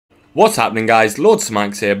What's happening, guys? Lord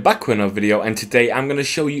Smax here, back with another video, and today I'm going to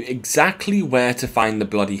show you exactly where to find the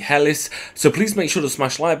bloody Helice. So please make sure to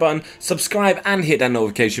smash the like button, subscribe and hit that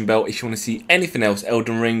notification bell if you want to see anything else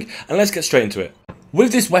Elden Ring, and let's get straight into it.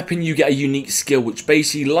 With this weapon you get a unique skill which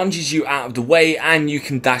basically lunges you out of the way and you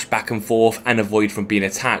can dash back and forth and avoid from being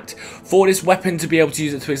attacked. For this weapon to be able to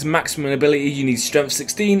use it to its maximum ability you need strength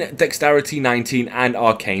 16, dexterity 19 and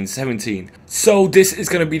arcane 17. So this is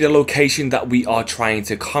going to be the location that we are trying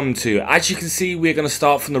to come to. As you can see, we're going to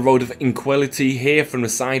start from the road of Inquility here from the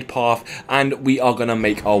side path, and we are going to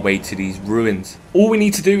make our way to these ruins. All we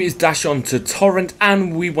need to do is dash onto Torrent,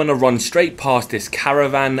 and we want to run straight past this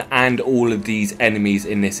caravan and all of these enemies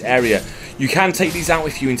in this area. You can take these out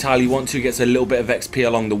if you entirely want to, it gets a little bit of XP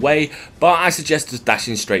along the way, but I suggest just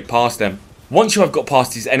dashing straight past them. Once you have got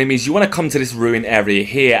past these enemies, you want to come to this ruin area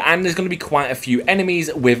here, and there's going to be quite a few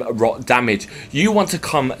enemies with rot damage. You want to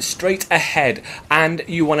come straight ahead, and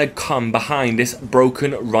you want to come behind this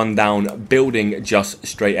broken, rundown building just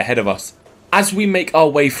straight ahead of us. As we make our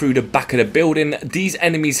way through the back of the building, these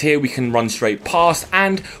enemies here we can run straight past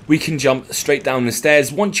and we can jump straight down the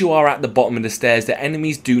stairs. Once you are at the bottom of the stairs, the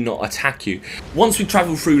enemies do not attack you. Once we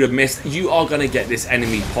travel through the mist, you are going to get this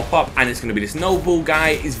enemy pop up, and it's going to be this noble guy.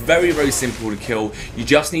 It's very, very simple to kill. You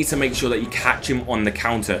just need to make sure that you catch him on the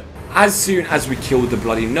counter. As soon as we kill the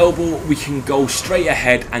bloody noble, we can go straight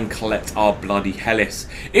ahead and collect our bloody Helice.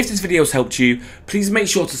 If this video has helped you, please make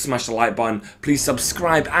sure to smash the like button, please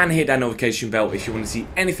subscribe and hit that notification bell if you want to see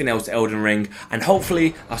anything else Elden Ring, and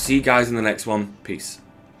hopefully I'll see you guys in the next one. Peace.